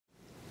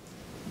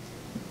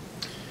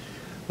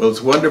Well, it's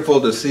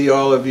wonderful to see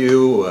all of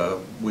you.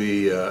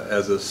 We,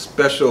 as a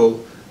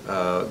special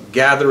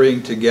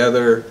gathering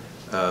together,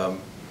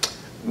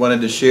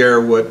 wanted to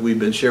share what we've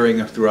been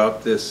sharing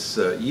throughout this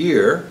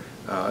year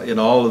in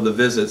all of the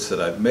visits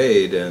that I've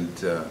made. And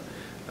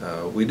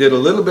we did a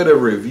little bit of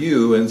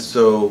review, and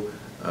so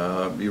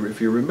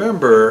if you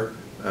remember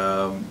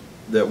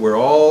that we're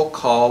all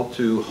called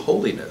to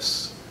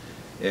holiness.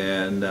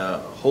 And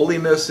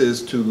holiness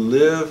is to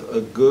live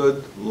a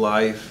good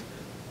life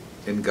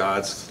in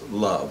God's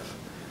love.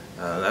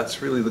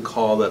 That's really the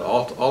call that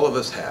all of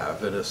us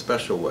have in a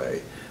special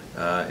way.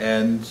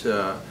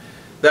 That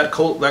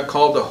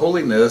call to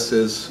holiness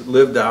is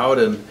lived out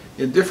in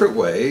different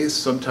ways.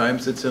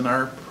 Sometimes it's in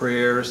our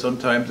prayer,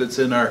 sometimes it's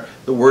in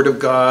the Word of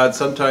God,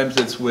 sometimes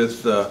it's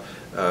with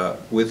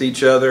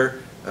each other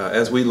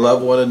as we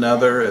love one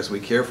another, as we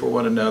care for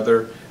one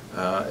another,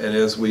 and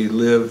as we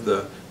live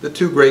the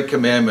two great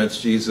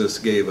commandments Jesus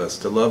gave us,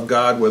 to love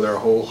God with our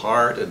whole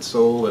heart and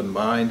soul and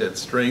mind and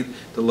strength,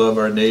 to love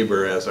our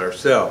neighbor as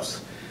ourselves.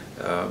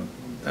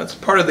 That's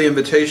part of the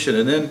invitation.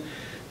 And then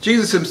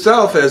Jesus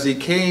himself, as he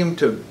came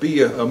to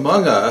be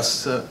among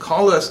us,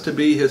 called us to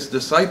be his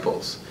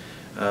disciples.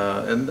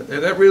 And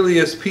that really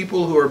is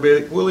people who are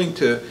willing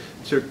to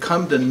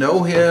come to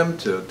know him,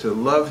 to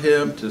love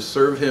him, to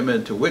serve him,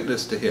 and to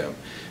witness to him.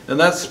 And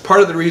that's part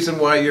of the reason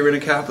why you're in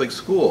a Catholic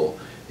school,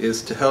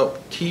 is to help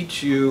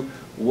teach you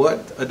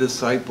what a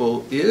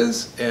disciple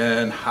is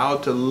and how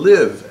to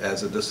live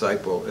as a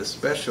disciple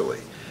especially.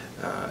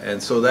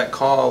 And so that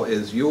call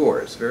is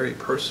yours very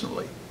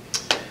personally.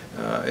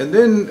 And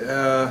then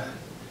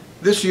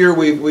this year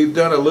we've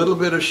done a little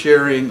bit of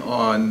sharing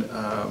on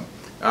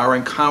our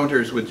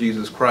encounters with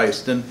Jesus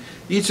Christ. And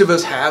each of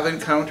us have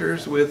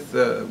encounters with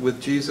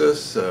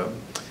Jesus. I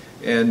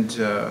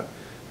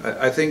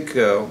think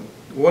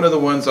one of the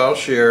ones I'll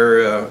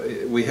share,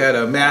 we had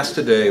a Mass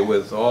today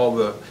with all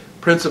the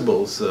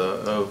principals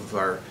of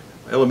our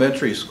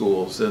elementary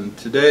schools. And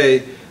today,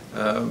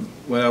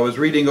 when I was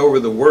reading over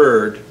the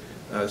Word,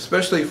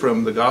 especially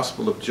from the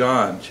Gospel of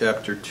John,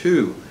 chapter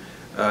 2,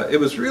 it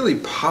was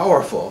really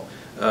powerful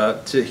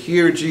to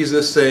hear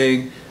Jesus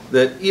saying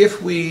that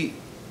if we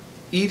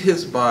eat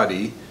his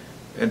body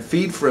and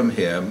feed from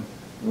him,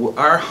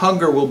 our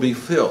hunger will be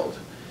filled.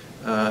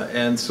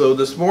 And so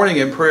this morning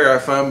in prayer, I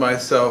found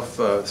myself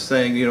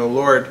saying, you know,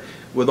 Lord,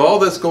 with all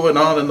that's going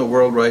on in the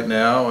world right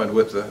now, and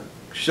with the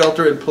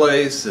shelter in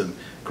place and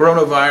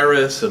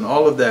coronavirus and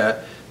all of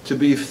that, to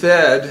be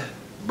fed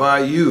by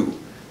you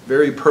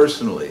very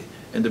personally,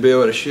 and to be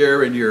able to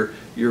share in your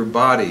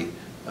body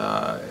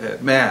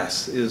at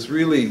Mass is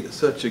really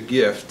such a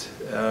gift.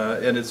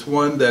 And it's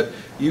one that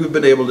you've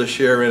been able to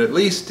share in, at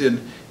least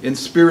in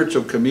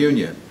spiritual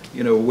communion,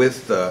 you know,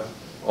 with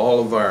all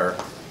of our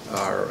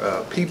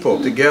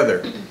people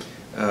together.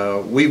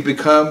 We've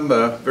become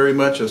very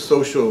much a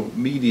social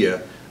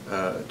media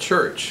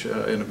church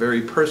in a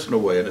very personal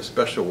way, in a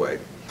special way.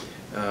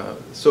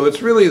 So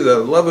it's really the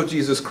love of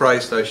Jesus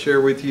Christ I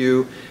share with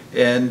you.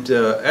 And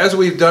as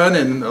we've done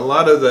in a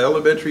lot of the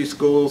elementary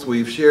schools,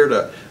 we've shared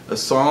a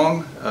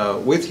song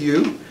with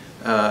you,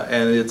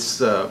 and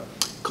it's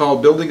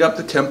called Building Up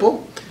the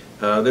Temple.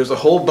 There's a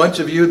whole bunch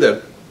of you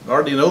that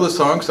already know the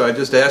song, so I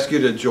just ask you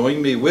to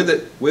join me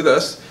with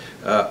us.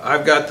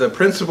 I've got the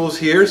principles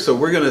here, so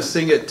we're going to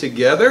sing it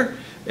together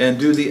and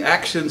do the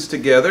actions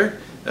together.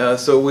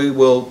 So we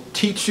will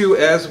teach you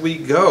as we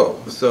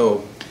go.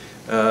 So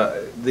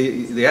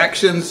the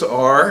actions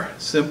are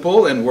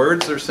simple and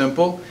words are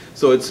simple.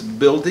 So it's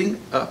building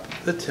up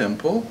the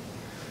temple,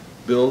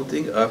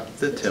 building up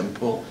the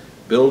temple,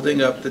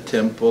 building up the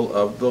temple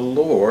of the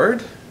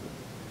Lord.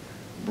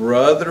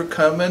 Brother,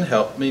 come and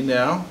help me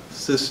now.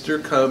 Sister,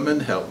 come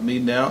and help me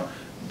now.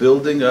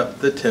 Building up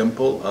the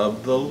temple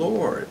of the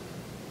Lord.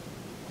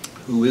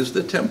 Who is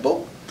the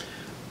temple?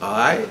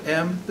 I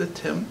am the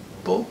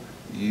temple.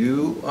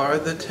 You are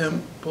the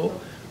temple.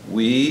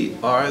 We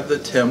are the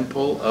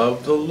temple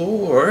of the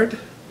Lord.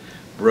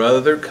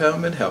 Brother,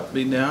 come and help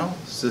me now.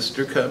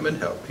 Sister, come and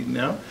help me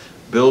now.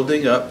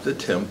 Building up the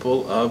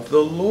temple of the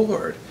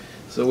Lord.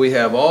 So we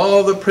have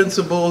all the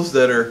principles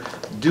that are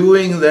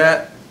doing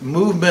that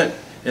movement.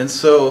 And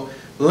so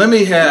let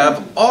me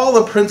have all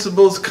the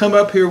principles come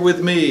up here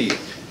with me.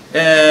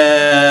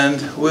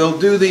 And we'll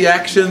do the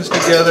actions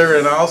together,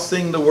 and I'll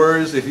sing the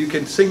words. If you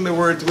can sing the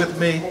words with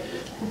me,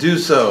 do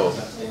so.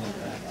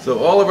 So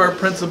all of our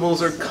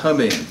principles are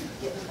coming.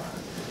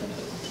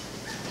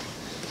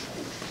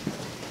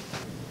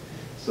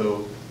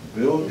 So,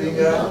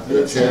 building up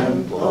the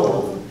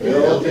temple,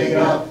 building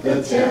up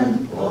the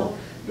temple,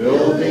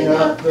 building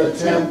up the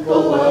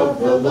temple of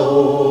the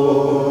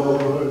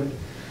Lord.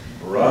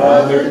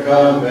 Brother,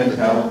 come and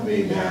help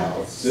me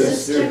now.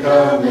 Sister,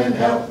 come and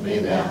help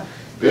me now.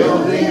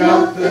 Building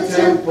up the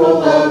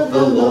temple of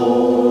the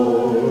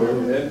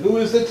Lord. And who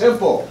is the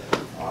temple?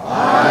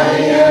 I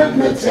am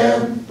the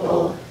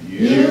temple.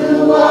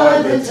 You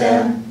are the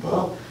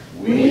temple.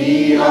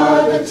 We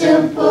are the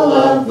temple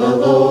of the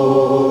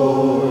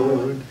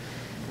Lord.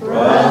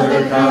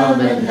 Brother,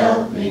 come and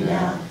help me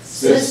now.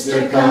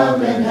 Sister,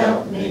 come and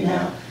help me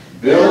now.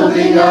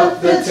 building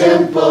up the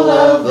temple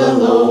of the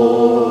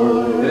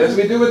Lord. And as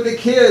we do with the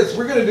kids,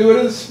 we're going to do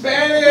it in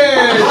Spanish.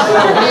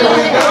 So here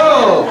we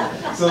go.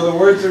 So the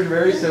words are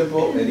very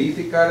simple.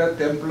 Edificar el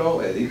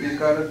templo,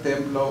 edificar el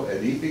templo,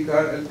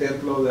 edificar el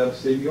templo del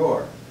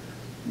Señor.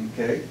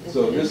 Okay?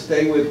 So just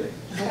stay with me.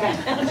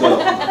 So,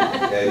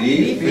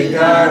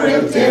 edificar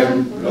el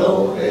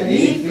templo,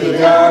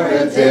 edificar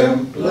el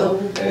templo,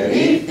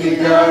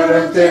 edificar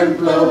el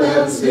templo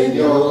del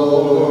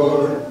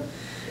Señor.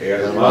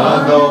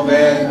 Hermano,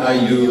 ven,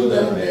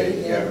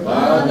 ayúdame,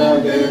 hermana,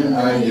 ven,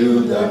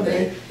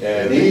 ayúdame,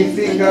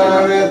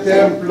 edificar el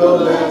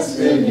templo del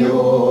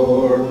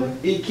Señor.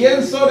 ¿Y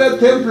quién soy el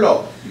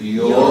templo?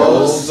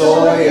 Yo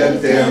soy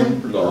el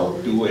templo,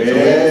 tú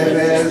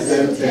eres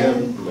el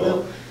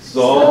templo,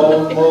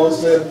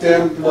 somos el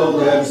templo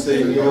del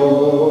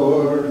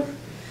Señor.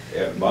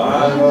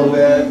 Hermano,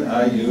 ven,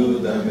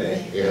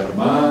 ayúdame,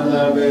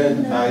 hermana,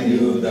 ven,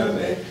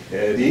 ayúdame,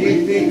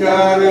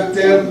 edificar el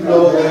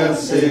templo del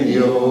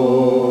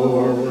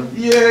Señor.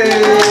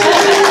 ¡Yay!